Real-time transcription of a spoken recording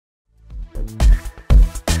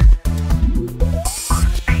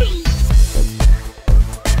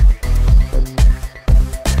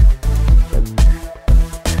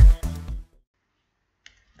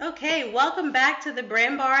welcome back to the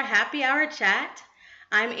Brand.bar Happy Hour Chat.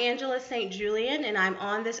 I'm Angela St. Julien, and I'm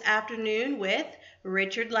on this afternoon with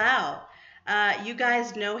Richard Lau. You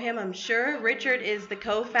guys know him, I'm sure. Richard is the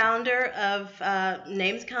co-founder of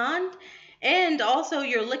NamesCon, and also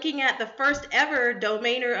you're looking at the first ever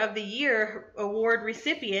Domainer of the Year award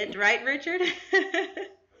recipient, right, Richard?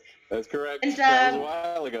 That's correct. And That was a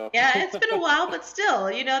while ago. yeah, it's been a while, but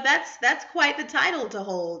still, that's quite the title to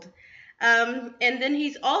hold. And then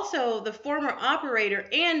he's also the former operator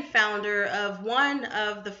and founder of one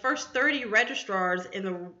of the first 30 registrars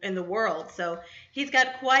in the world. So he's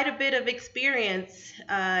got quite a bit of experience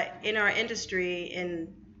in our industry,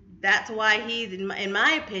 and that's why he, in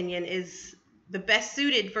my opinion, is the best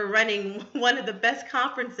suited for running one of the best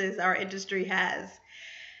conferences our industry has.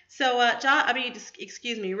 So,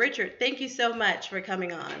 excuse me, Richard, thank you so much for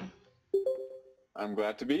coming on. I'm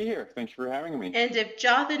glad to be here. Thank you for having me. And if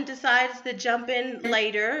Jothan decides to jump in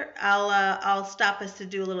later, I'll stop us to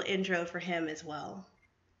do a little intro for him as well.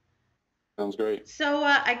 Sounds great. So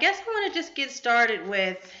I guess I want to just get started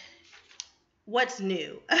with what's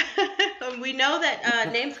new. We know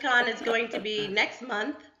that NamesCon is going to be next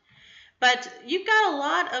month, but you've got a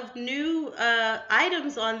lot of new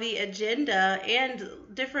items on the agenda and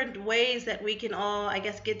different ways that we can all, I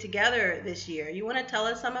guess, get together this year. You want to tell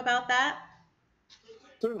us some about that?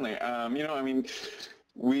 Certainly.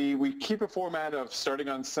 We keep a format of starting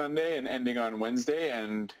on Sunday and ending on Wednesday,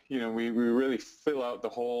 and we really fill out the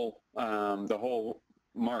whole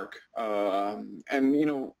mark. I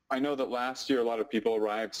know that last year a lot of people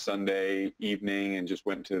arrived Sunday evening and just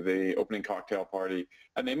went to the opening cocktail party,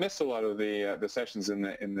 and they missed a lot of the sessions in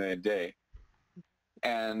the day.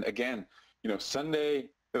 And again, Sunday.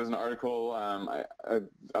 There was an article,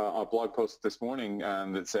 a blog post this morning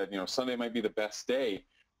that said, Sunday might be the best day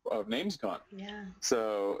of NamesCon. Yeah.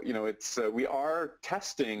 So, it's we are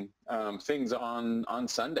testing things on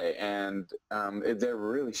Sunday, and they're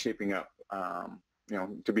really shaping up,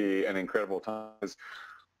 to be an incredible time.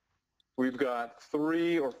 We've got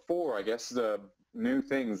 3 or 4, I guess, the new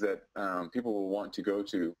things that people will want to go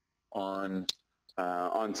to on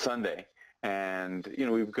Sunday, and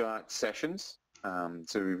we've got sessions.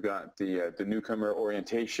 So we've got the newcomer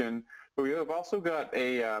orientation, but we have also got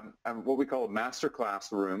what we call a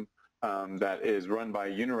masterclass room that is run by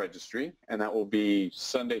Uniregistry, and that will be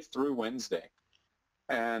Sunday through Wednesday.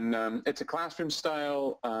 And it's a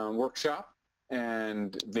classroom-style workshop,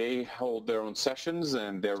 and they hold their own sessions,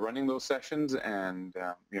 and they're running those sessions, and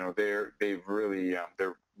they're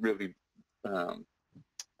really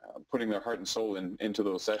putting their heart and soul into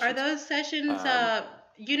those sessions. Are those sessions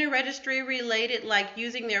Uniregistry related, like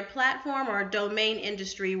using their platform, or domain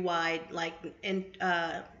industry wide, like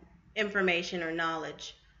information or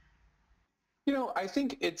knowledge? I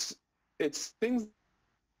think it's things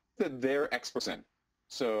that they're experts in.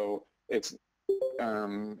 So it's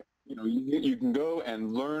you can go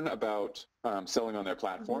and learn about selling on their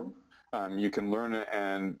platform. Mm-hmm. You can learn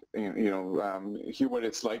and hear what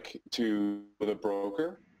it's like to deal with a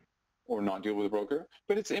broker or not deal with a broker.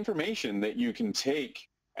 But it's information that you can take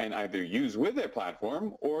and either use with their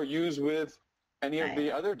platform or use with any of the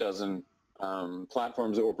other dozen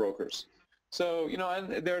platforms or brokers. So,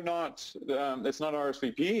 and they're not, it's not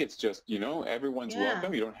RSVP, it's just, everyone's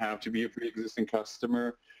welcome. You don't have to be a pre-existing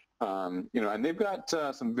customer. And they've got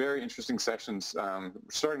some very interesting sessions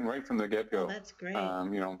starting right from the get-go. Oh, that's great.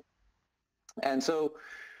 And so,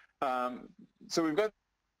 we've got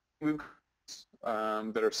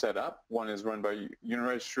that are set up. One is run by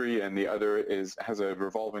Uniregistry, and the other has a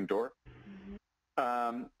revolving door.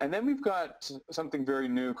 And then we've got something very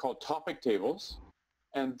new called topic tables,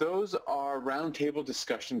 and those are roundtable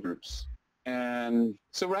discussion groups. And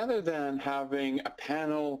so rather than having a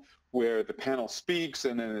panel where the panel speaks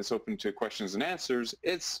and then it's open to questions and answers,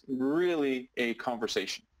 it's really a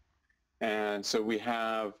conversation. And so we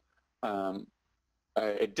have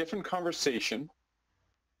a different conversation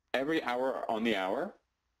every hour on the hour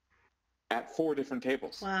at 4 different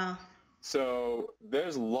tables. Wow. So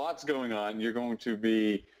there's lots going on. You're going to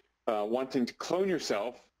be wanting to clone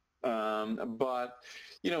yourself, but,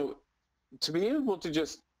 to be able to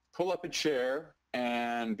just pull up a chair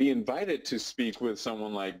and be invited to speak with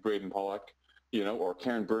someone like Braden Pollock, or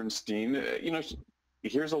Karen Bernstein,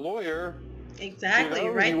 here's a lawyer. Exactly,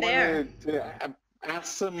 right there. To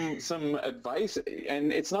ask some advice,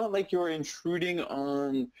 and it's not like you're intruding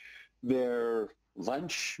on their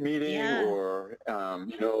lunch meeting or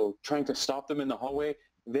trying to stop them in the hallway.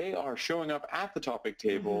 They are showing up at the topic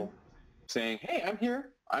table saying, hey, I'm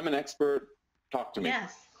here, I'm an expert, talk to me.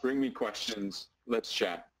 Yes. Bring me questions, let's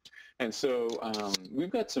chat. And so we've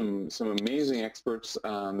got some amazing experts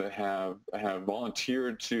that have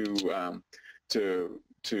volunteered to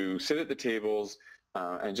sit at the tables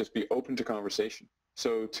and just be open to conversation.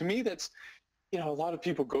 So to me, that's, a lot of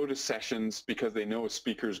people go to sessions because they know a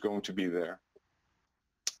speaker is going to be there.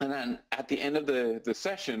 And then at the end of the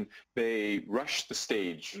session, they rush the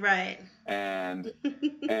stage. Right. And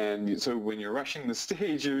so when you're rushing the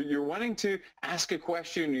stage, you're wanting to ask a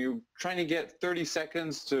question. You're trying to get 30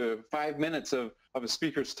 seconds to 5 minutes of a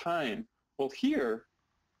speaker's time. Well, here,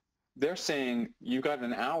 they're saying you've got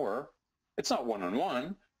an hour. It's not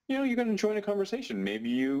one-on-one. You're going to join a conversation. Maybe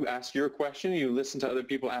you ask your question, you listen to other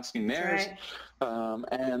people asking theirs. Right.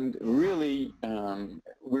 And really,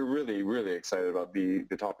 we're really, really excited about the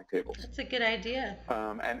topic tables. That's a good idea.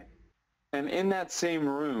 And in that same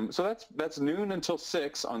room, so that's noon until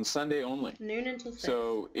 6 on Sunday only. Noon until 6.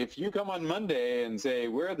 So if you come on Monday and say,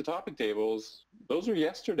 where are the topic tables? Those are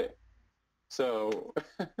yesterday. So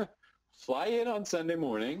fly in on Sunday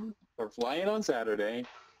morning or fly in on Saturday.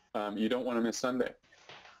 You don't want to miss Sunday.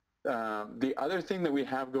 The other thing that we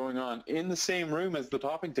have going on in the same room as the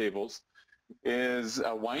topic tables is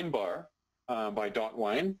a wine bar by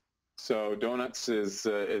Wine. So Donuts is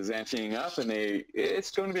anteing up, and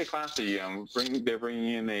it's going to be a classy. They're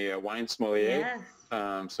bringing in a wine sommelier.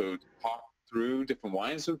 Yes. So talk through different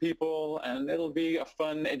wines with people, and it'll be a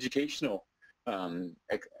fun educational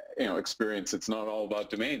experience. It's not all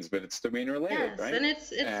about domains, but it's domain related, yes. right? And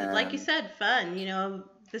it's like you said, fun.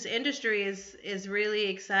 This industry is really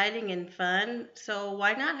exciting and fun. So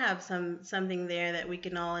why not have something there that we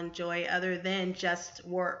can all enjoy other than just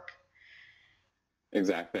work?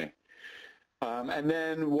 Exactly. And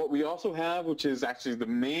then what we also have, which is actually the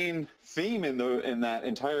main theme in that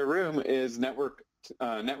entire room, is network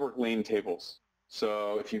lane tables.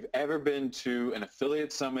 So if you've ever been to an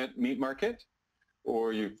affiliate summit meet market,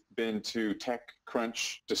 or you've been to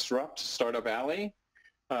TechCrunch Disrupt Startup Alley,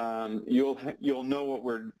 you'll know what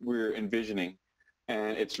we're envisioning,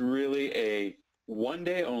 and it's really a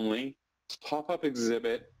one-day only pop-up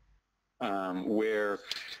exhibit where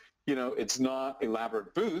it's not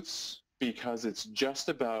elaborate booths, because it's just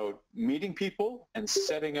about meeting people and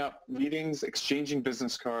setting up meetings, exchanging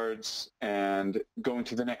business cards, and going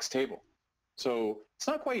to the next table. So it's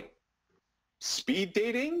not quite speed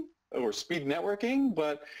dating or speed networking,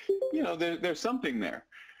 but there's something there.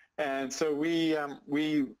 And so we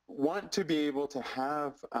want to be able to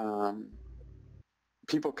have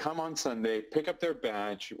people come on Sunday, pick up their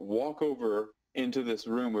badge, walk over into this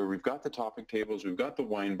room where we've got the topic tables, we've got the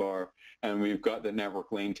wine bar, and we've got the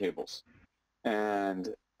network lane tables. And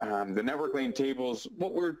the network lane tables,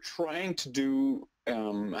 what we're trying to do,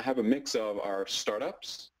 have a mix of our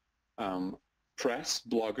startups, press,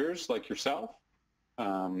 bloggers like yourself.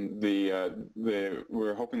 We're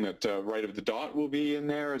hoping that Right of the Dot will be in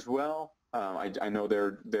there as well. I know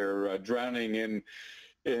they're drowning in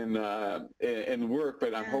work,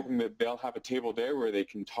 but I'm hoping that they'll have a table there where they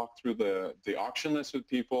can talk through the auction list with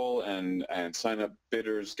people and sign up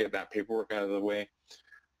bidders, get that paperwork out of the way.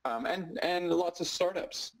 And lots of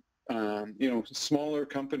startups, smaller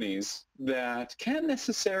companies that can't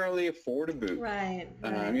necessarily afford a booth. Right.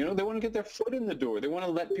 They want to get their foot in the door. They want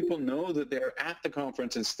to let people know that they're at the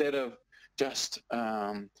conference instead of just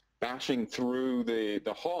bashing through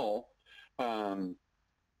the hall.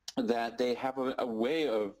 That they have a way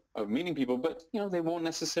of meeting people, but they won't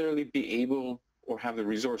necessarily be able or have the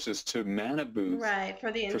resources to man a booth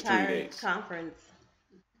for the for 3 entire days. conference.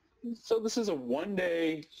 So this is a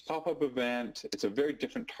one-day pop-up event. It's a very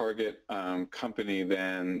different target company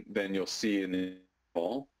than you'll see in the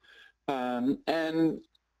fall. And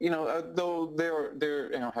though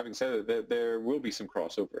they're having said that, there will be some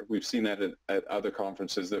crossover. We've seen that at other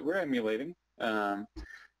conferences that we're emulating, and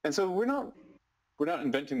so we're not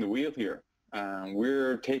inventing the wheel here.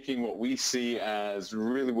 We're taking what we see as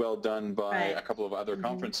really well done by a couple of other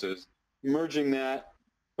conferences, merging that,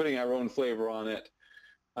 putting our own flavor on it.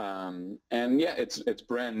 And yeah, it's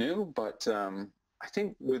brand new, but I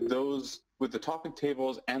think with the topic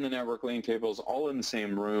tables and the network lane tables all in the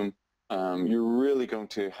same room, you're really going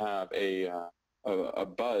to have a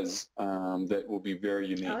buzz that will be very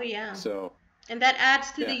unique. Oh yeah. So, and that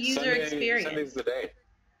adds to the user experience. Sunday's the day.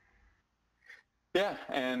 Yeah,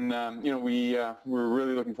 and we're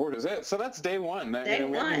really looking forward to it. So that's day one. Day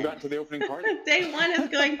we haven't even gotten to the opening party. Day one is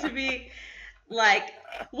going to be like,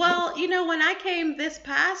 well, when I came this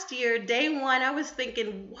past year, day one, I was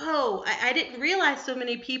thinking, whoa, I didn't realize so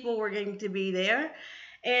many people were going to be there.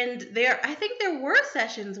 And I think there were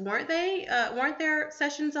sessions, weren't they? Weren't there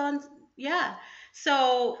sessions on? Yeah.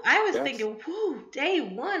 So I was Yes. thinking, whoo, day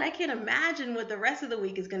one, I can't imagine what the rest of the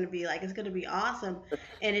week is going to be like. It's going to be awesome.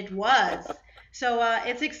 And it was. So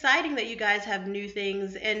it's exciting that you guys have new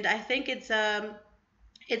things. And I think it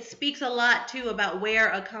speaks a lot too about where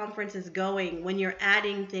a conference is going when you're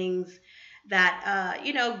adding things that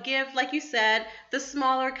give, like you said, the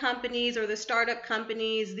smaller companies or the startup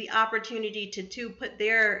companies the opportunity to put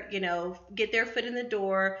their, get their foot in the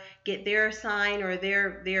door, get their sign or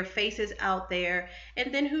their faces out there.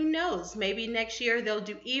 And then who knows, maybe next year they'll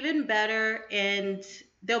do even better and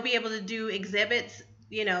they'll be able to do exhibits,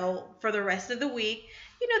 for the rest of the week.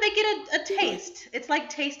 They get a Right. taste. It's like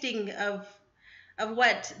tasting of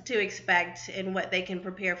what to expect and what they can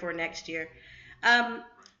prepare for next year. Um,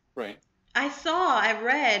 Right. I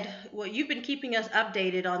read, well, you've been keeping us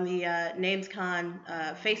updated on the NamesCon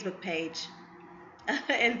Facebook page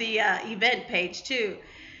and the event page too.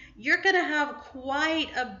 You're going to have quite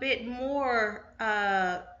a bit more,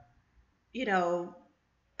 you know,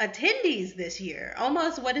 attendees this year.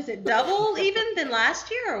 Almost, what is it, double even than last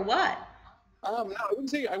year or what? No,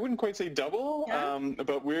 I wouldn't quite say double, Yeah.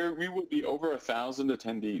 but we will be over 1,000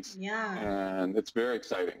 attendees, Yeah. and it's very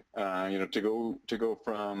exciting. To go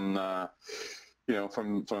from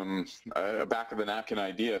from a back of the napkin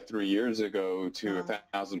idea 3 years ago to Wow.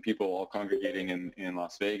 1,000 people all congregating in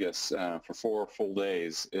Las Vegas for 4 full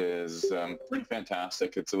days is pretty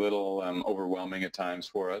fantastic. It's a little overwhelming at times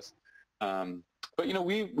for us, but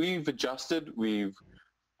we've adjusted. We've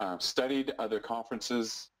studied other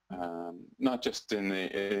conferences, not just in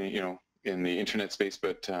the internet space,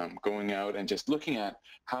 but going out and just looking at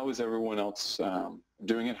how is everyone else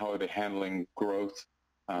doing it, how are they handling growth,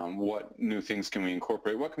 what new things can we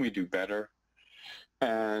incorporate, what can we do better.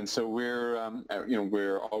 And so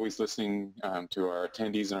we're always listening to our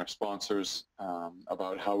attendees and our sponsors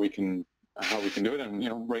about how we can do it.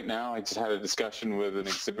 And right now I just had a discussion with an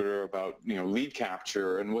exhibitor about lead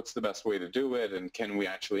capture and what's the best way to do it, and can we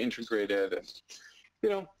actually integrate it.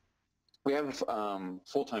 And we have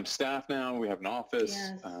full-time staff now. We have an office.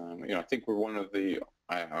 Yes. I think we're one of the.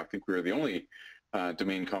 I think we're the only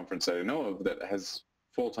domain conference that I know of that has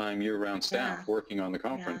full-time year-round staff Yeah. working on the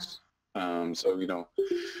conference. So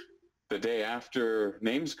the day after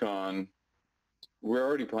NamesCon, we're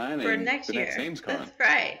already planning For next the next year. NamesCon. That's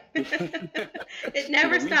right. It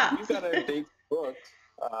never stops. We've got our dates booked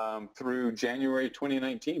through January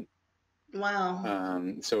 2019. Wow.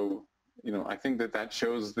 So I think that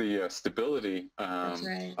shows the stability That's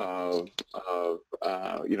right. of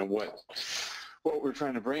what we're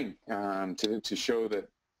trying to bring to show that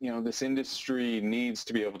this industry needs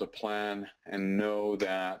to be able to plan and know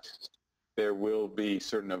that there will be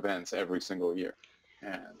certain events every single year.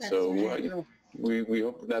 And That's so right. we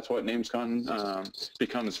hope that's what NamesCon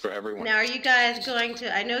becomes for everyone. Now, are you guys going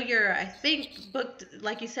to? I know you're, I think, booked,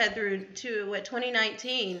 like you said, through to what,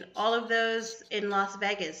 2019. All of those in Las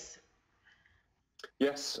Vegas.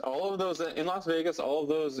 Yes, all of those in Las Vegas, all of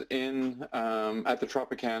those in at the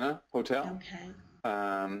Tropicana Hotel. Okay.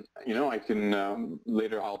 I can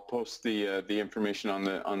later. I'll post the information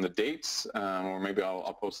on the dates, or maybe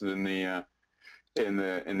I'll post it in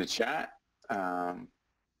the chat.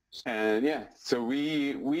 And yeah, so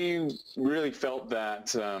we really felt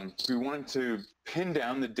that we wanted to pin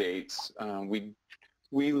down the dates.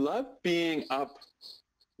 We love being up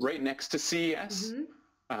right next to CES. Mm-hmm.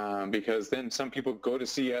 Because then some people go to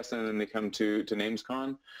CES and then they come to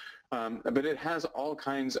NamesCon. But it has all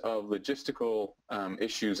kinds of logistical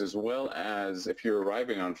issues, as well as if you're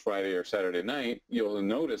arriving on Friday or Saturday night, you'll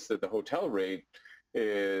notice that the hotel rate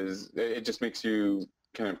it just makes you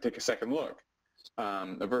kind of take a second look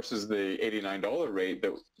versus the $89 rate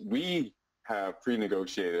that we have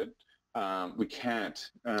pre-negotiated. We can't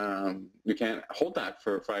hold that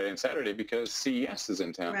for Friday and Saturday because CES is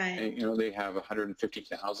in town. Right. And, they have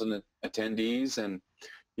 150,000 attendees, and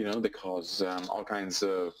they cause all kinds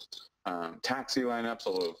of taxi lineups,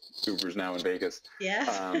 although Uber's now in Vegas.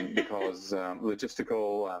 Yeah. Because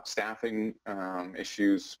logistical staffing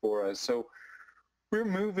issues for us. So we're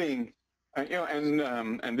moving,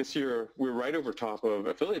 and this year we're right over top of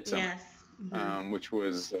Affiliate Summit, Yes. Mm-hmm. which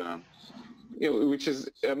was. Which is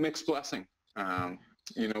a mixed blessing.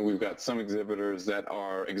 We've got some exhibitors that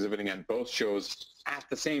are exhibiting at both shows at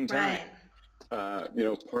the same time. Right.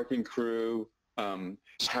 Parking crew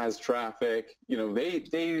has traffic.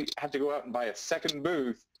 They have to go out and buy a second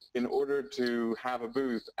booth in order to have a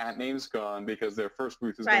booth at NamesCon because their first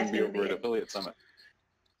booth is going to be over at Affiliate Summit.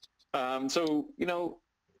 So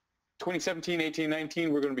 2017, 18,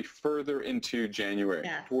 19, we're going to be further into January,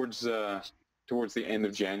 towards the end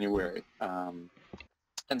of January.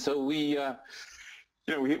 And so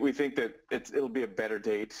we think that it'll be a better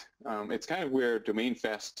date. It's kind of where Domain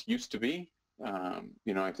Fest used to be. I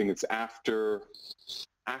think it's after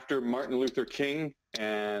Martin Luther King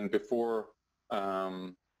and before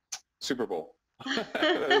Super Bowl.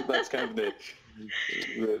 That's kind of the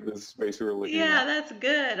space we were looking Yeah, at. that's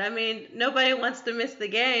good. I mean, nobody wants to miss the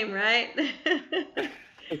game, right?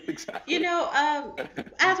 Exactly.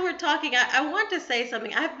 As we're talking, I want to say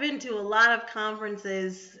something. I've been to a lot of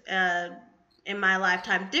conferences in my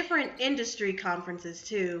lifetime, different industry conferences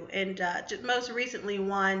too, and most recently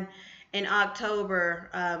one in October.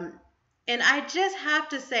 And I just have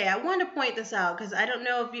to say, I want to point this out because I don't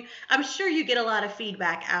know if I'm sure you get a lot of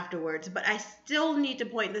feedback afterwards, but I still need to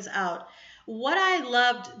point this out. What I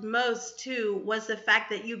loved most too was the fact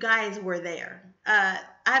that you guys were there.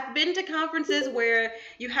 I've been to conferences where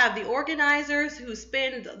you have the organizers who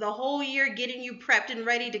spend the whole year getting you prepped and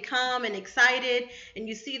ready to come and excited, and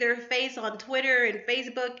you see their face on Twitter and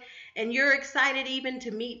Facebook, and you're excited even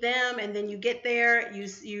to meet them, and then you get there,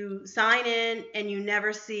 you sign in, and you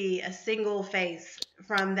never see a single face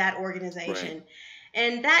from that organization. Right.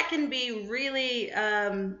 And that can be really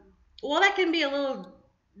well, that can be a little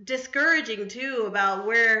discouraging too about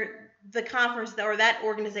where the conference or that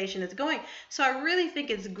organization is going. So I really think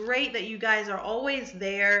it's great that you guys are always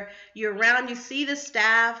there. You're around, you see the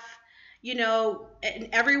staff, and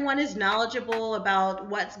everyone is knowledgeable about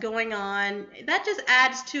what's going on. That just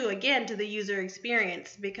adds to, again, to the user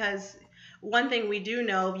experience, because one thing we do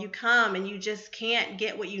know, if you come and you just can't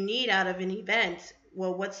get what you need out of an event,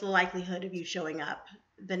 well, what's the likelihood of you showing up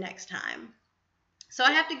the next time? So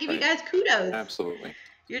I have to give you Right. guys kudos. Absolutely.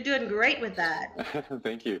 You're doing great with that.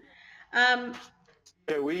 Thank you. Um,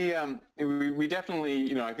 Yeah, we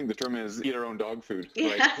definitely, I think the term is eat our own dog food,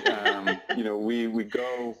 right? yeah. We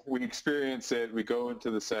go, we experience it, we go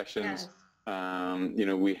into the sessions.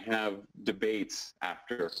 Yes. We have debates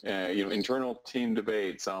after, internal team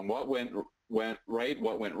debates on what went right,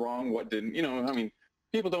 what went wrong, what didn't.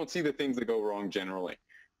 People don't see the things that go wrong generally.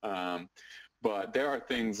 But there are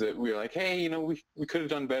things that we're like, hey, we could have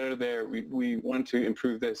done better there. We want to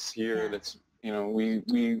improve this here. Yeah. That's,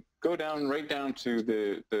 we go right down to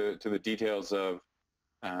the details of,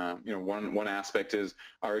 one aspect is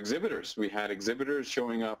our exhibitors. We had exhibitors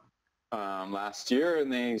showing up last year,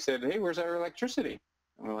 and they said, hey, where's our electricity?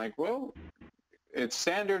 And we're like, well, it's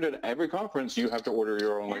standard at every conference. You have to order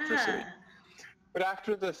your own electricity. But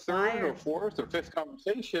after the third or fourth or fifth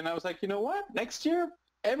conversation, I was like, you know what? Next year,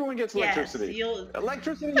 everyone gets electricity. Yes,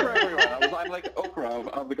 electricity for everyone. I'm like Oprah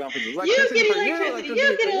of the conferences. Electricity you get electricity.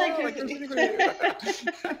 You get electricity.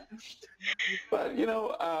 For you.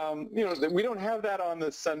 But we don't have that on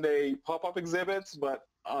the Sunday pop-up exhibits. But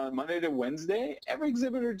on Monday to Wednesday, every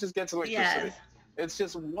exhibitor just gets electricity. Yes. It's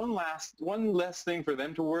just one less thing for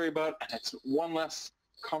them to worry about, and it's one less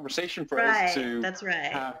conversation for us to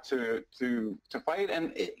have to fight.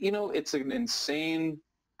 And it's an insane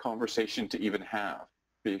conversation to even have,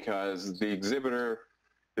 because the exhibitor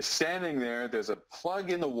is standing there, there's a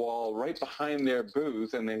plug in the wall right behind their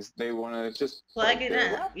booth, and they want to just plug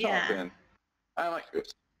their laptop in. I'm like,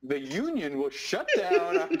 the union will shut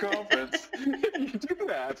down our conference if you do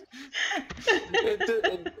that.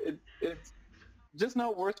 It's just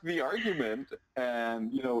not worth the argument.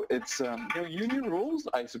 And it's union rules.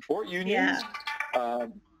 I support unions.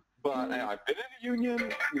 But I've been in a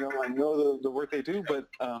union, I know the work they do, but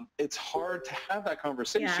it's hard to have that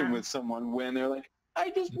conversation with someone when they're like, I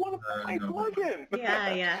just want to put my plug in.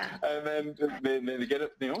 Yeah. And then they get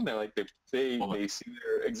it, they're like, they see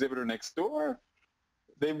their exhibitor next door,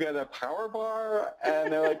 they've got a power bar,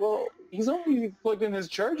 and they're like, well, he's only plugged in his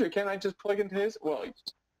charger. Can't I just plug into his? Well,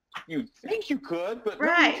 you think you could, but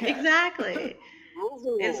right, no, you can't. Exactly.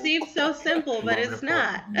 It seems so simple, but it's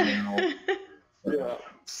not. Yeah.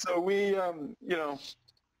 So we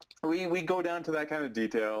go down to that kind of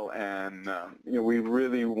detail, and we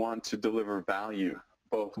really want to deliver value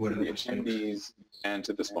both to the attendees and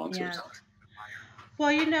to the sponsors. Yeah.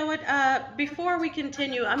 Well, you know what? Before we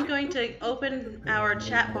continue, I'm going to open our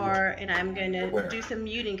chat bar, and I'm going to do some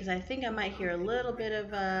muting because I think I might hear a little bit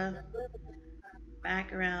of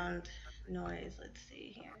background noise. Let's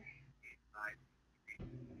see here.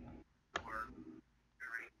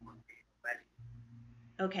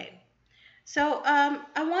 Okay. So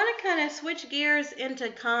I want to kind of switch gears into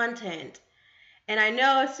content. And I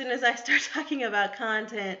know as soon as I start talking about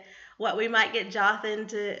content, what we might get Jothan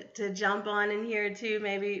to jump on in here too,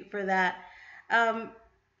 maybe for that.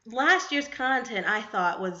 Last year's content I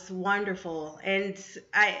thought was wonderful, and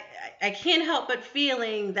I can't help but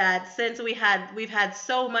feeling that since we've had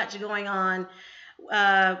so much going on,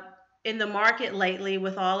 in the market lately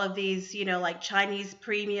with all of these, like Chinese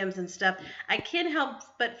premiums and stuff, I can't help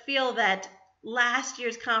but feel that last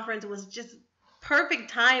year's conference was just perfect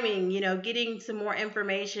timing, getting some more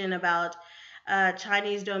information about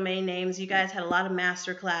Chinese domain names. You guys had a lot of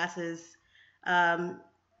master classes um,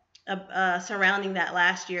 surrounding that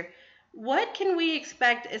last year. What can we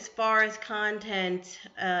expect as far as content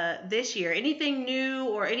this year? Anything new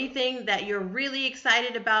or anything that you're really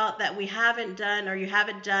excited about that we haven't done or you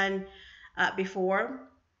haven't done before?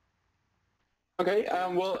 Okay.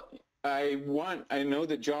 Well, I know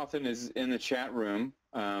that Jothan is in the chat room.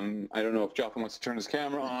 I don't know if Jothan wants to turn his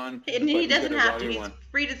camera on, And he but he's got doesn't his have to. audio He's on.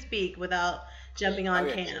 free to speak without jumping on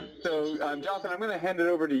Okay. cam. So, Jothan, I'm going to hand it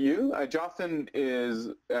over to you. Jothan is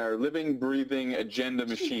our living, breathing agenda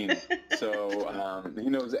machine. So he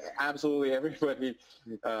knows absolutely everybody,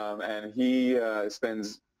 and he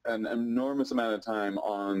spends an enormous amount of time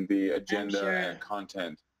on the I'm agenda sure. and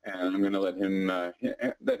content. And I'm going to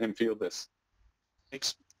let him field this.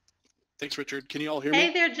 Thanks. Thanks, Richard. Can you all hear Hey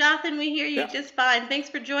me? there, Jothan. We hear you Yeah. just fine. Thanks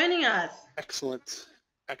for joining us. Excellent.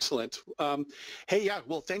 Excellent. Hey, yeah.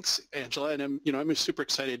 Well, thanks, Angela. And I'm super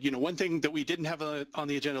excited. One thing that we didn't have on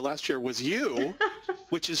the agenda last year was you,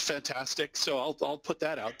 which is fantastic. So I'll put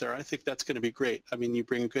that out there. I think that's going to be great. I mean, you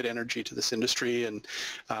bring good energy to this industry, and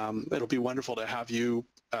it'll be wonderful to have you,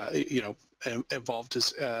 involved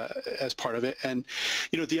as part of it. And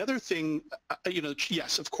the other thing,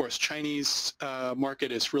 yes, of course, Chinese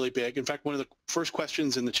market is really big. In fact, one of the first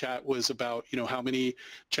questions in the chat was about how many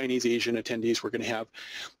Chinese Asian attendees we're going to have.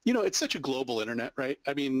 It's such a global internet, right?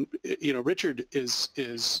 I mean, Richard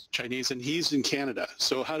is Chinese and he's in Canada.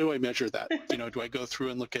 So how do I measure that? Do I go through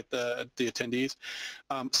and look at the attendees?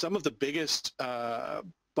 Some of the biggest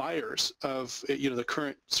buyers of the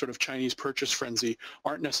current sort of Chinese purchase frenzy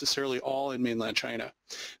aren't necessarily all in mainland China,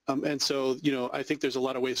 and so I think there's a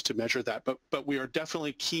lot of ways to measure that. But we are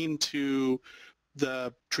definitely keen to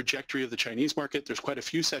the trajectory of the Chinese market. There's quite a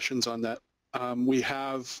few sessions on that. We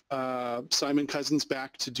have Simon Cousins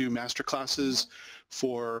back to do master classes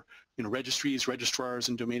for registries, registrars,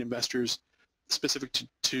 and domain investors, specific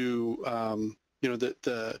to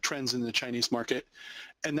the trends in the Chinese market.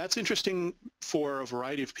 And that's interesting for a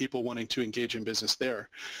variety of people wanting to engage in business there.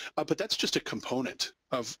 But that's just a component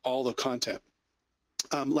of all the content.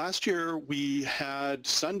 Last year we had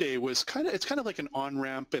Sunday was it's kind of like an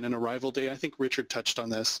on-ramp and an arrival day. I think Richard touched on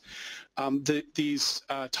this. These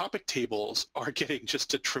topic tables are getting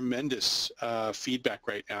just a tremendous feedback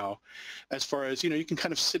right now, as far as you can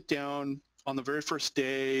kind of sit down on the very first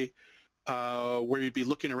day where you'd be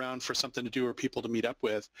looking around for something to do or people to meet up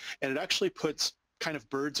with, and it actually puts kind of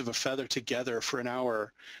birds of a feather together for an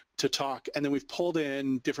hour to talk. And then we've pulled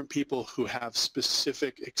in different people who have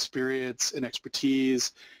specific experience and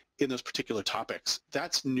expertise in those particular topics.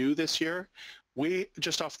 That's new this year. We,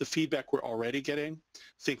 just off the feedback we're already getting,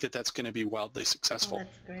 think that that's going to be wildly successful. Oh,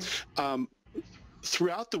 that's great.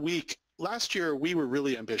 Throughout the week, last year we were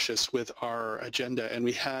really ambitious with our agenda, and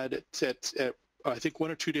we had at I think one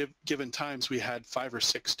or two given times we had 5 or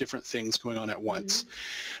 6 different things going on at once.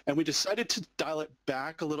 And we decided to dial it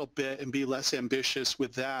back a little bit and be less ambitious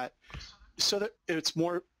with that, so that it's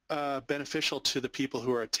more beneficial to the people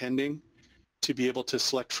who are attending to be able to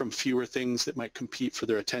select from fewer things that might compete for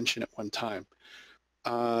their attention at one time.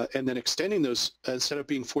 And then extending those, instead of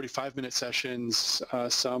being 45-minute sessions,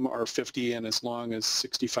 some are 50 and as long as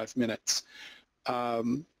 65 minutes.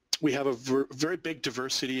 We have a very big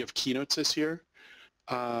diversity of keynotes this year.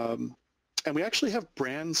 And we actually have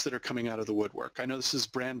brands that are coming out of the woodwork. I know this is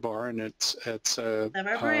Brand.bar, and it's Love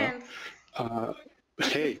our brands.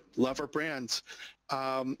 Hey, love our brands.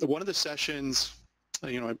 One of the sessions,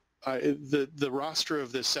 the roster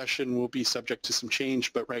of this session will be subject to some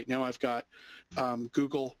change, but right now I've got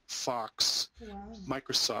Google, Fox,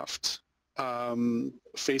 Microsoft,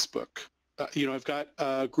 Facebook. I've got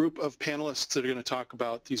a group of panelists that are going to talk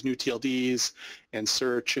about these new TLDs and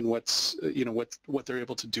search and what they're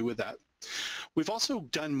able to do with that. We've also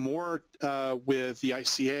done more with the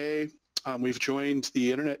ICA. We've joined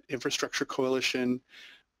the Internet Infrastructure Coalition,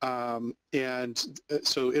 and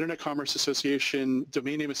so Internet Commerce Association,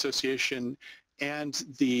 Domain Name Association, and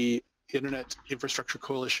the Internet Infrastructure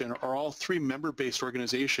Coalition are all 3 member-based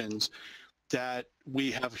organizations that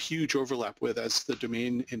we have huge overlap with as the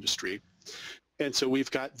domain industry. And so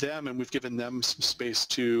we've got them, and we've given them some space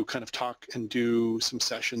to kind of talk and do some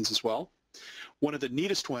sessions as well. One of the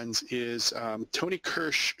neatest ones is Tony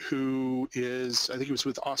Kirsch, who is, I think he was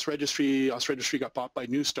with OS Registry. OS Registry got bought by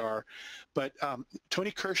Newstar. But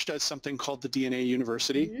Tony Kirsch does something called the DNA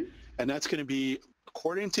University, and that's going to be,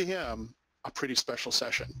 according to him, a pretty special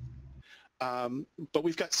session. But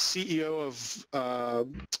we've got CEO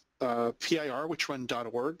of PIR, which run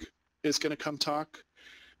 .org, is going to come talk.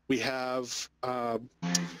 We have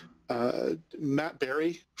Matt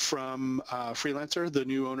Berry from Freelancer, the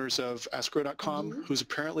new owners of escrow.com, who's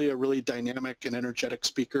apparently a really dynamic and energetic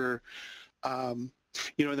speaker.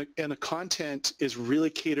 You know, and the content is really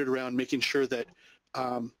catered around making sure that,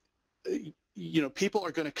 you know, people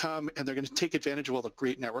are going to come and they're going to take advantage of all the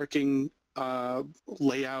great networking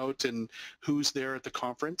layout and who's there at the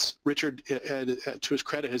conference. Richard, to his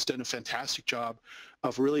credit, has done a fantastic job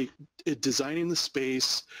of really designing the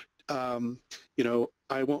space. You know,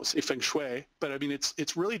 I won't say feng shui, but I mean,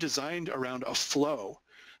 it's really designed around a flow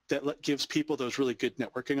that gives people those really good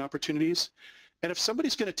networking opportunities. And if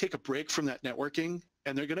somebody's going to take a break from that networking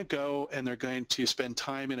and they're going to go and they're going to spend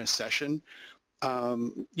time in a session,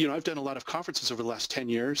 you know, I've done a lot of conferences over the last 10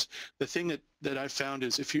 years. The thing that I've found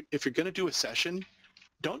is if you're going to do a session,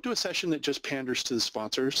 don't do a session that just panders to the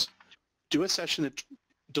sponsors. Do a session that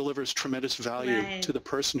delivers tremendous value to the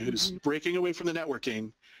person who's breaking away from the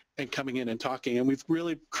networking and coming in and talking. And we've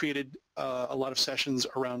really created a lot of sessions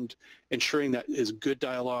around ensuring that is good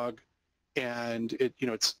dialogue, and you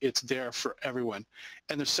know, it's there for everyone.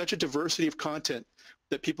 And there's such a diversity of content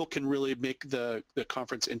that people can really make the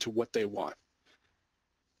conference into what they want.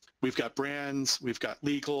 We've got brands, we've got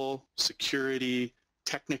legal, security,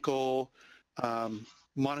 technical,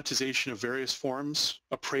 monetization of various forms,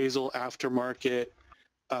 appraisal, aftermarket,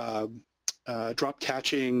 drop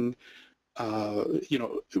catching, you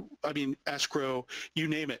know, I mean, escrow, you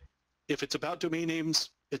name it. If it's about domain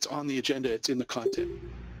names, it's on the agenda, it's in the content.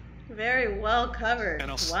 Very well covered.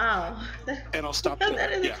 Wow. And I'll stop there.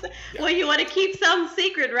 That is well, you want to keep some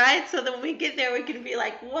secret, right? So that when we get there, we can be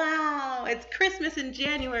like, wow, it's Christmas in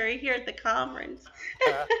January here at the conference.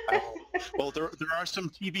 Well, there are some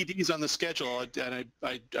TBDs on the schedule, and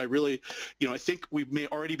I really, you know, I think we may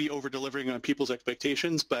already be over-delivering on people's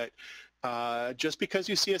expectations, but just because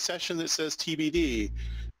you see a session that says TBD,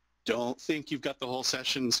 don't think you've got the whole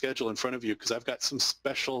session schedule in front of you, because I've got some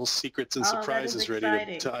special secrets and surprises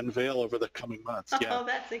ready to unveil over the coming months. Oh,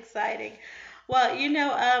 that's exciting. Well, you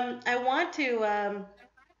know, I want to,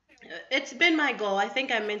 it's been my goal. I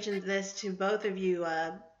think I mentioned this to both of you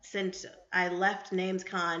since I left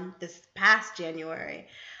NamesCon this past January.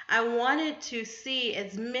 I wanted to see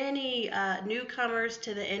as many newcomers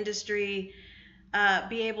to the industry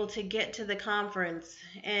be able to get to the conference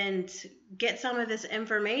and get some of this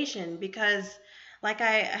information, because like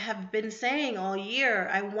I have been saying all year,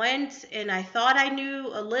 I went and I thought I knew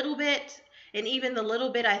a little bit, and even the little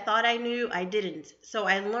bit I thought I knew, I didn't. So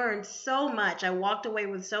I learned so much. I walked away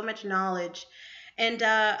with so much knowledge. And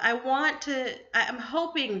I'm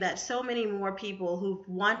hoping that so many more people who've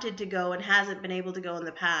wanted to go and hasn't been able to go in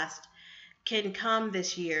the past can come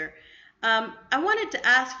this year. I wanted to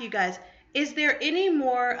ask you guys, is there any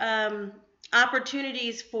more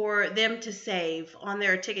opportunities for them to save on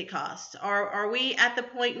their ticket costs? Are we at the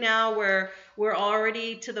point now where we're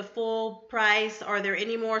already to the full price? Are there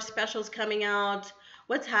any more specials coming out?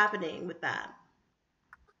 What's happening with that?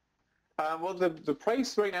 Well, the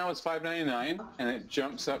price right now is $5.99, and it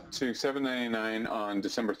jumps up to $7.99 on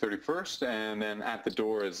December 31st, and then at the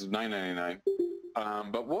door is $9.99.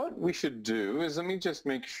 But what we should do is, let me just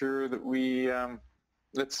make sure that we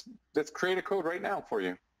let's create a code right now for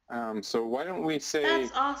you. So why don't we say...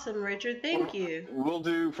 That's awesome, Richard. Thank you. We'll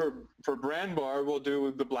do, for Brand.bar, we'll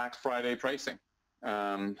do the Black Friday pricing.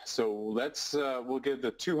 So let's, we'll give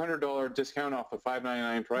the $200 discount off the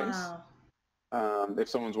 $5.99 price. Wow. If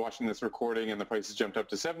someone's watching this recording and the price has jumped up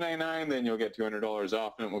to $7.99, then you'll get $200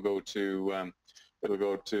 off, and it will go to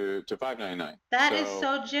 $5.99. That is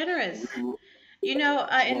so generous. You know,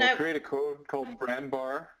 we'll create a code called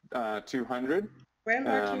Brand.bar 200.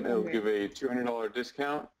 Brand.bar 200. It'll give a $200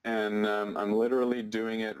 discount, and I'm literally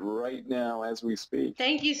doing it right now as we speak.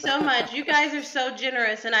 Thank you so much. You guys are so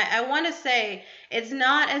generous, and I want to say it's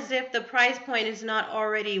not as if the price point is not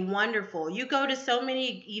already wonderful. You go to so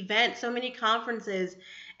many events, so many conferences,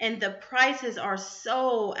 and the prices are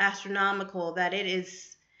so astronomical that it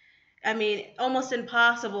is, I mean, almost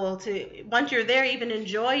impossible to, once you're there, even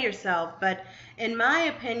enjoy yourself. But in my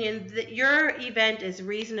opinion, your event is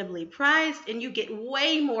reasonably priced, and you get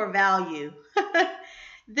way more value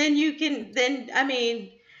than you can, I mean,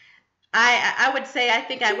 I would say I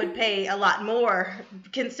think I would pay a lot more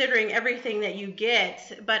considering everything that you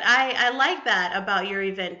get. But I like that about your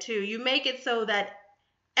event too. You make it so that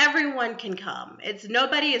everyone can come.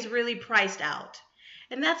 Nobody is really priced out.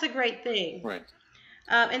 And that's a great thing. Right.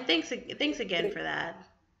 And thanks again for that.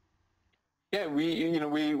 Yeah,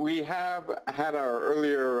 we have had our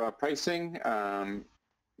earlier pricing.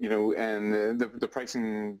 you know, and the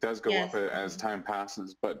pricing does go Yes. up as time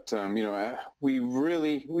passes. But you know,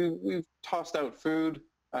 we've tossed out food,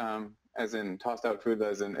 as in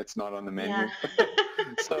it's not on the menu. Yeah.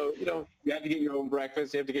 So you know, you have to get your own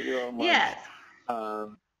breakfast, you have to get your own lunch. Yes.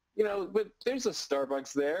 You know, but there's a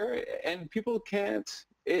Starbucks there, and people can't.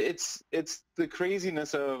 It's the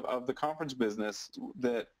craziness of the conference business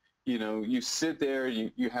that, you know, you sit there,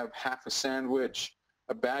 you have half a sandwich,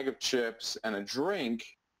 a bag of chips, and a drink,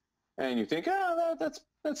 and you think, oh, that's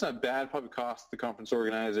not bad. Probably cost the conference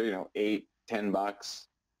organizer, you know, $8-10.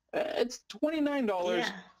 It's $29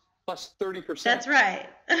 Yeah. plus 30%. That's right.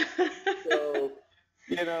 So,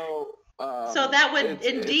 you know, So that would it's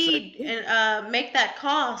like, indeed make that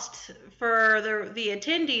cost for the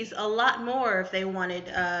attendees a lot more if they wanted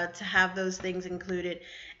to have those things included.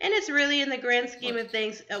 And it's really, in the grand scheme of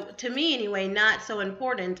things, to me anyway, not so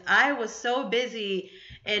important. I was so busy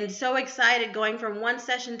and so excited going from one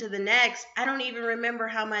session to the next. I don't even remember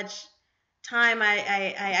how much time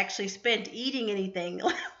I actually spent eating anything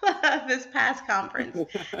this past conference.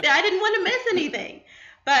 I didn't want to miss anything.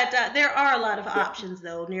 But there are a lot of options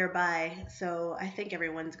though nearby, so I think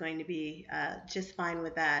everyone's going to be just fine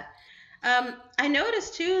with that. I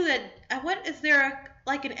noticed too that what is there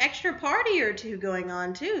like an extra party or two going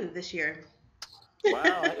on too this year?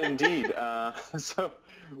 wow, indeed. So,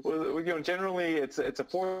 well, you know, generally it's a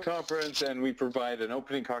 4 conference, and we provide an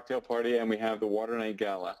opening cocktail party, and we have the Water Night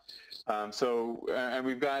Gala. And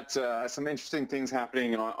we've got some interesting things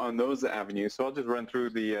happening on those avenues. So I'll just run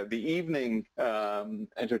through the evening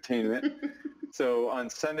entertainment. So on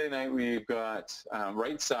Sunday night, we've got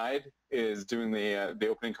Right Side is doing the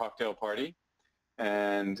opening cocktail party,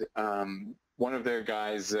 and one of their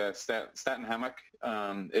guys, Staten Hammock,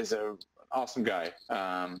 is a awesome guy,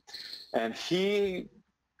 and he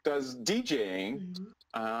does DJing,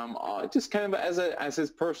 just kind of as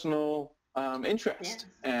his personal interest. Yes.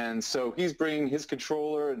 And so he's bringing his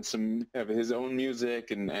controller and some of his own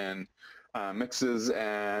music and mixes,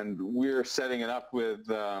 and we're setting it up with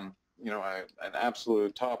you know, an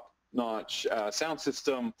absolute top-notch sound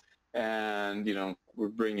system. And, you know, we're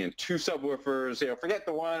bringing in 2 subwoofers. You know, forget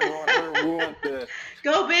the one. We want the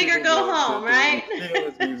Go big or go home, right? feel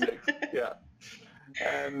his music. Yeah.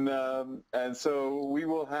 And so we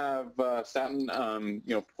will have Staten,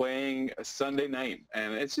 you know, playing a Sunday night,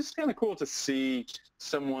 and it's just kind of cool to see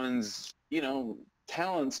someone's, you know,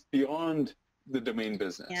 talents beyond the domain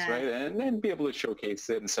business, right? And then be able to showcase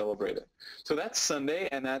it and celebrate it. So that's Sunday,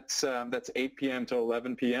 and that's 8 p.m. to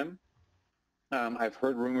 11 p.m. I've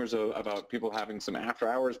heard rumors about people having some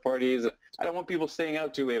after-hours parties. I don't want people staying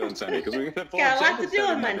out too late on Sunday because we're going to got a lot to do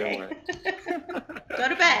on Monday. Go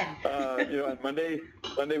to bed. You know, on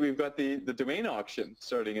Monday we've got the domain auction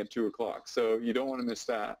starting at 2 o'clock, so you don't want to miss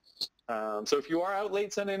that. So if you are out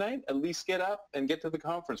late Sunday night, at least get up and get to the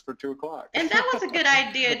conference for 2 o'clock. And that was a good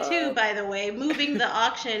idea too, by the way, moving the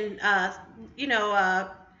auction, you know,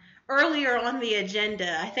 earlier on the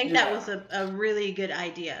agenda. I think that was a really good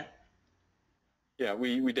idea. Yeah,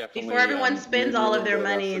 we definitely. Before everyone spends all of their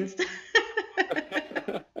money and stuff.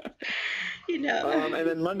 You know. And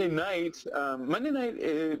then Monday night,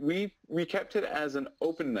 we kept it as an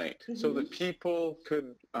open night, so that people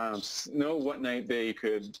could know what night they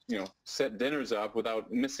could, you know, set dinners up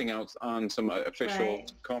without missing out on some official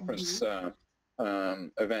conference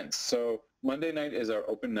events. So Monday night is our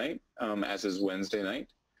open night, as is Wednesday night,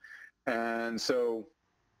 and so.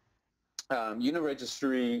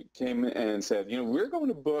 Uniregistry came and said, you know, we're going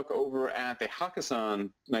to book over at the Hakkasan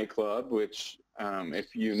nightclub, which,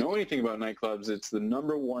 if you know anything about nightclubs, it's the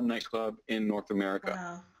 #1 nightclub in North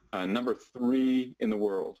America, number 3 in the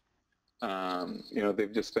world. You know,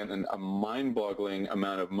 they've just spent a mind-boggling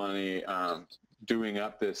amount of money doing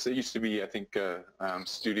up this. It used to be, I think,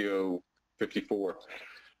 Studio 54,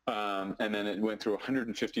 and then it went through a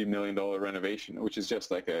 $150 million renovation, which is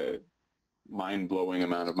just like a mind-blowing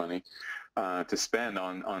amount of money to spend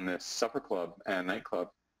on this supper club and nightclub,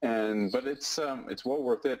 but it's well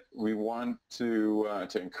worth it. We want to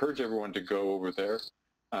encourage everyone to go over there.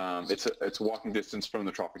 It's walking distance from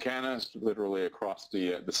the Tropicana. It's literally across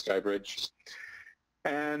the Sky Bridge,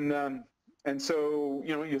 and so,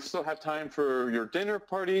 you know, you'll still have time for your dinner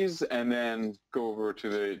parties, and then go over to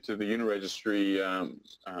the Uniregistry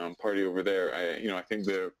party over there. I think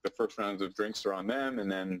the first rounds of drinks are on them, and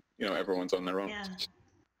then, you know, everyone's on their own. Yeah.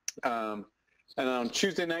 And on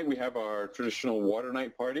Tuesday night, we have our traditional Water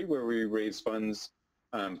Night party, where we raise funds,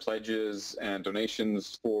 pledges, and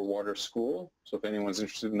donations for Water School. So if anyone's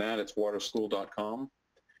interested in that, it's waterschool.com.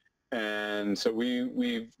 And so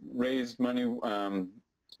we've raised money, you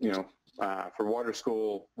know, for Water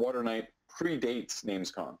School, Water Night predates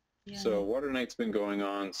NamesCon. Yeah. So Water Night's been going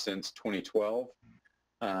on since 2012.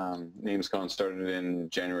 NamesCon started in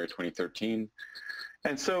January 2013.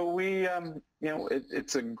 And so we,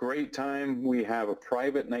 it's a great time. We have a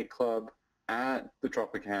private nightclub at the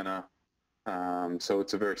Tropicana. So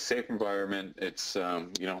it's a very safe environment. It's, the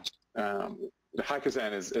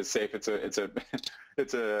Hakazan is safe. It's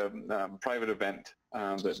a private event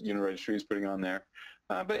that Uniregistry is putting on there.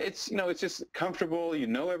 But it's just comfortable. You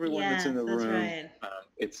know everyone that's in the room. Right.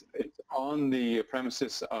 It's on the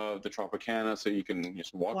premises of the Tropicana, so you can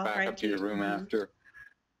just walk back right up to your room after.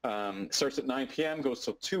 Starts at 9 p.m., goes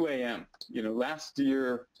till 2 a.m. Last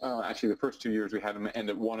year, actually the first 2 years, we had them end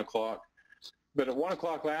at 1 o'clock. But at 1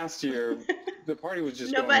 o'clock last year, the party was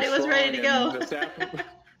just nobody was ready to go.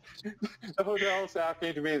 The hotel staff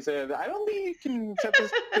came to me and said, I don't think you can shut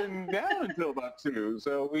this thing down until about 2.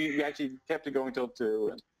 So we actually kept it going until 2.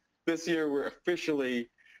 And this year we're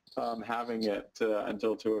officially having it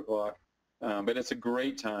until 2 o'clock. But it's a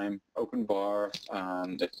great time, open bar.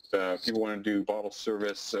 If people want to do bottle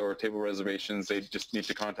service or table reservations, they just need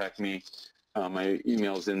to contact me. My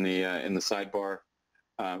email's in the sidebar,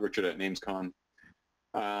 Richard@NamesCon.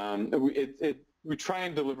 We try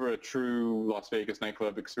and deliver a true Las Vegas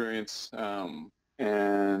nightclub experience. And,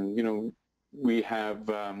 we have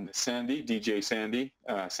DJ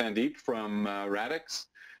Sandeep from Radix,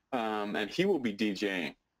 and he will be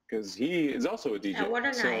DJing because he is also a DJ. At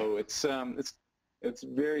Water Night. So it's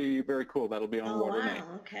very, very cool. That'll be on Water Night.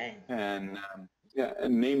 Okay. And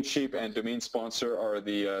and Namecheap and Domain Sponsor are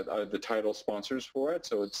the title sponsors for it.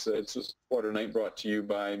 So it's Water Night brought to you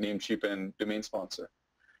by Namecheap and Domain Sponsor.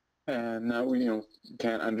 And we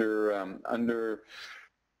can't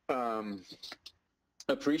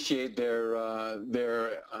appreciate their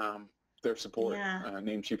support. Yeah.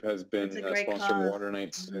 Namecheap has been sponsoring Water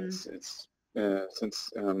Night since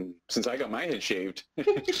I got my head shaved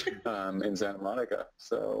in Santa Monica.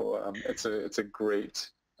 So it's great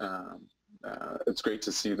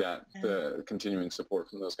to see that the continuing support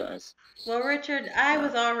from those guys. Well, Richard, I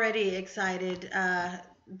was already excited,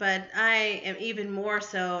 but I am even more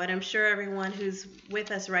so, and I'm sure everyone who's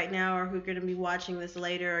with us right now or who's going to be watching this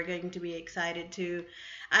later are going to be excited too.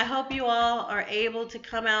 I hope you all are able to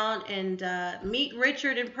come out and meet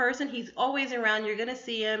Richard in person. He's always around. You're going to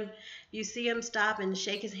see him. You see him, stop and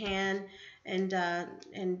shake his hand and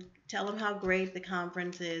tell him how great the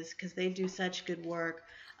conference is because they do such good work.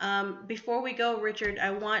 Before we go, Richard,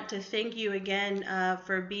 I want to thank you again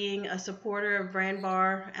for being a supporter of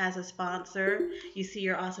Brand.bar as a sponsor. You see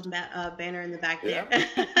your awesome banner in the back there.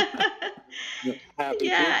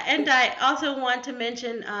 Yeah, and I also want to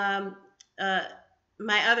mention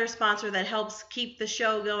my other sponsor that helps keep the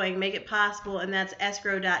show going, make it possible, and that's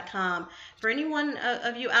escrow.com. For anyone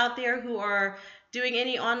of you out there who are doing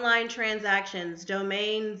any online transactions,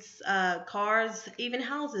 domains, cars, even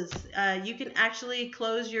houses, you can actually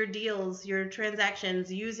close your deals, your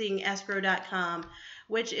transactions using escrow.com,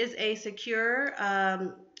 which is a secure,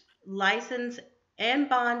 licensed and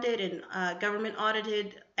bonded and government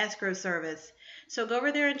audited escrow service. So go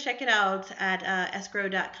over there and check it out at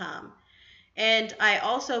escrow.com. And I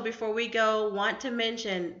also, before we go, want to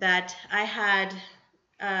mention that I have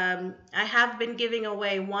been giving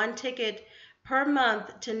away 1 ticket per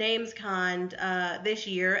month to NamesCon this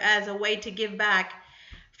year as a way to give back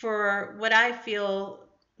for what I feel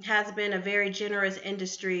has been a very generous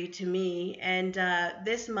industry to me. And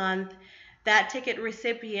this month, that ticket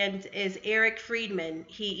recipient is Eric Friedman.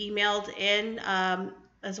 He emailed in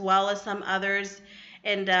as well as some others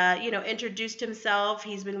and introduced himself.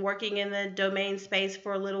 He's been working in the domain space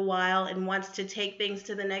for a little while and wants to take things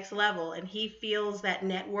to the next level. And he feels that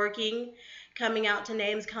networking, coming out to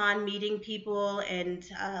NamesCon, meeting people, and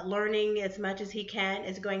learning as much as he can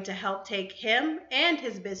is going to help take him and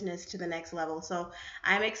his business to the next level. So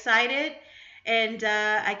I'm excited, and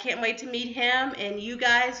I can't wait to meet him. And you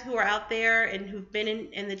guys who are out there and who've been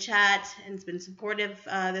in the chat and has been supportive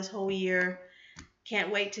this whole year,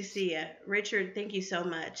 can't wait to see you. Richard, thank you so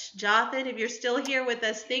much. Jothan, if you're still here with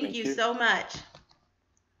us, thank you so much.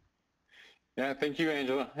 Yeah, thank you,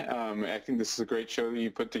 Angela. I think this is a great show that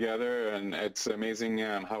you put together, and it's amazing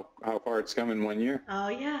how far it's come in 1 year. Oh,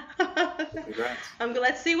 yeah. Congrats.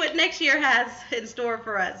 Let's see what next year has in store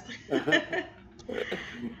for us.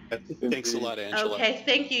 Thanks a lot, Angela. Okay,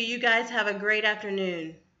 thank you. You guys have a great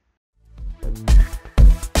afternoon.